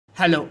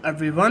Hello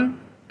everyone,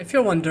 if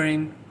you're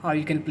wondering how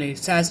you can play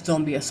SAS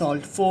Zombie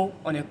Assault 4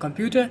 on your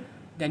computer,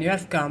 then you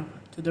have come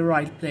to the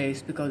right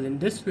place because in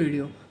this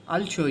video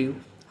I'll show you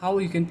how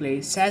you can play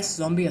SAS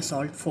Zombie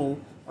Assault 4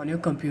 on your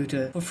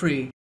computer for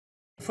free.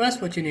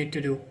 First, what you need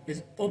to do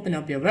is open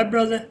up your web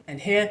browser, and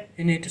here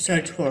you need to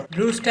search for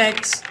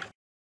BlueStacks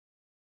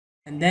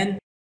and then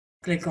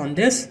click on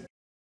this,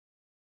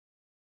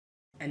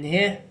 and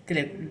here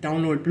click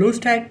download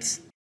BlueStacks.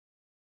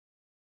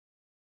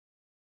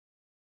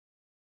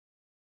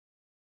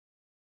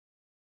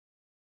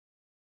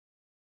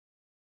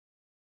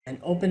 And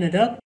open it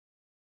up.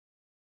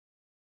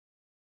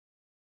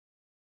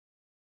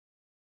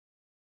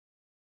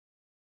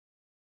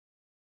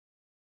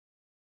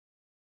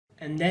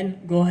 And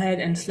then go ahead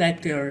and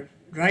select your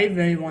drive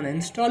where you want to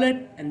install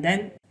it, and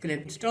then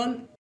click install,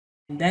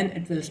 and then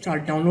it will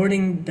start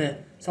downloading the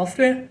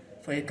software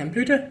for your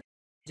computer.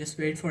 Just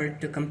wait for it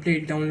to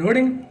complete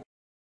downloading.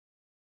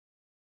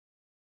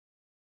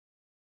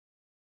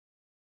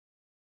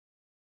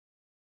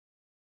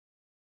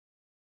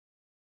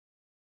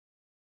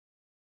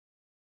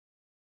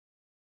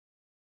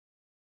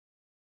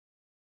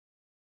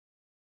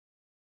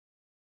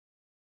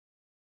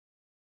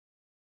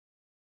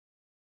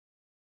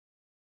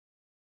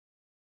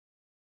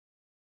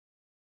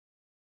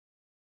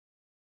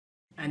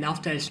 And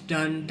after it's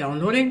done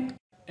downloading,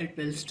 it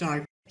will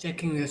start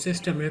checking your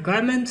system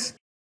requirements.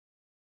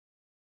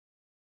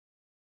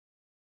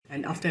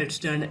 And after it's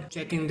done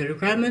checking the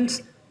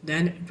requirements,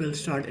 then it will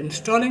start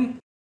installing.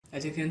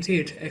 As you can see,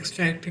 it's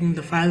extracting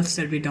the files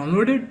that we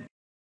downloaded.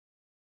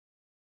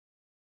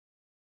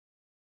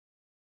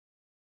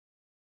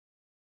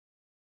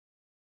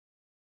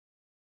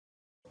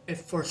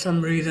 If for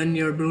some reason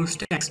your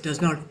BlueStacks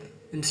does not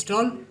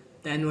install,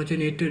 then what you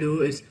need to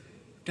do is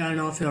turn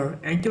off your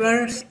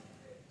antivirus.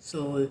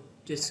 So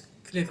just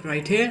click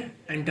right here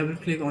and double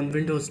click on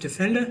Windows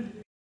Defender.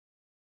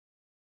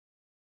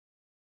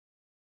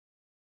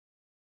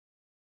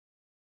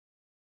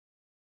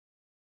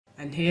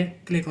 And here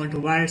click onto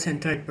virus and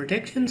threat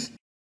protections.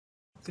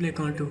 Click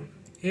onto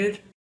here.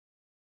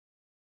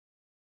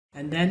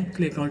 And then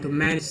click onto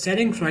manage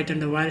settings right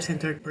under virus and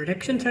threat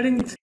protection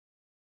settings.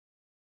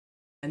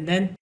 And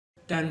then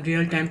turn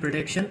real-time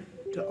protection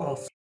to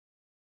off.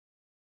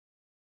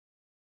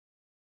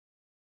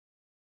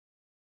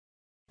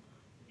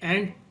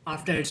 And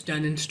after it's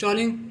done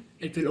installing,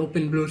 it will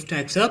open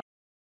BlueStacks up.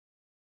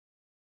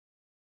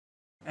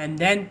 And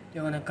then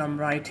you're gonna come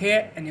right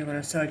here and you're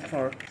gonna search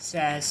for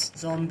SAS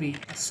Zombie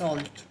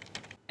Assault.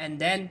 And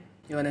then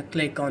you're gonna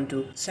click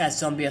onto SAS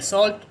Zombie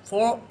Assault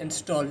 4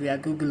 installed via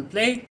Google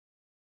Play.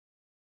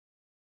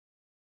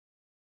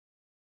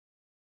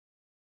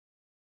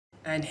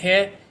 And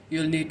here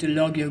you'll need to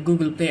log your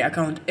Google Play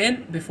account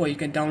in before you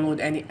can download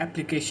any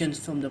applications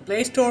from the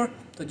Play Store.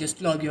 So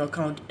just log your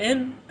account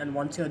in, and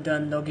once you're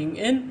done logging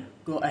in,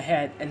 go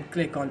ahead and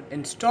click on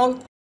install.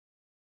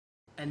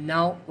 And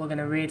now we're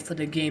gonna wait for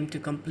the game to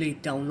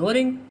complete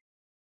downloading.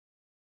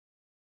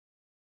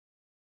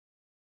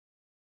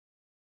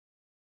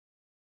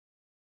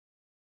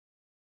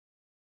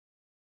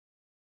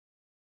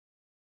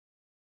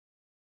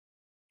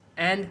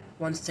 And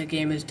once the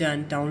game is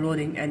done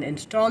downloading and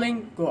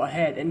installing, go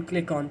ahead and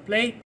click on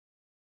play.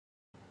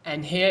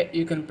 And here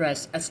you can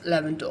press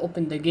S11 to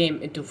open the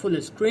game into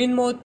full screen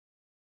mode.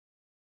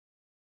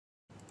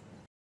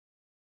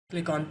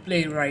 Click on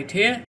play right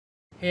here.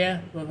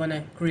 Here we're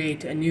gonna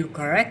create a new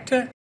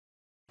character.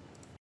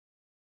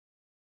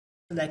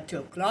 Select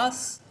your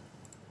class.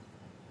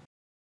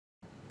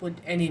 Put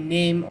any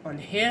name on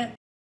here.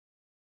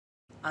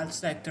 I'll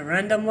select a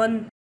random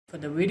one for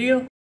the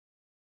video.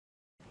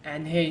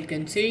 And here you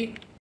can see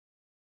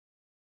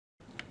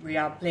we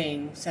are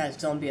playing SAS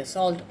Zombie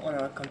Assault on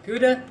our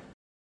computer.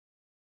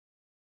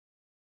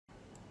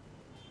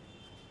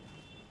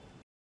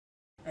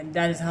 And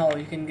that is how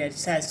you can get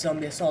SAS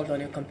Zombie Assault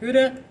on your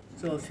computer.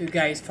 So if you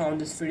guys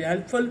found this video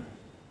helpful,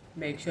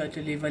 make sure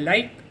to leave a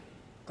like,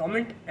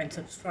 comment and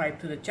subscribe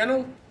to the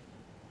channel.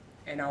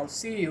 And I'll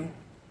see you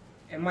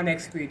in my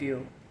next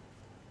video.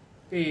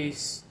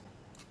 Peace.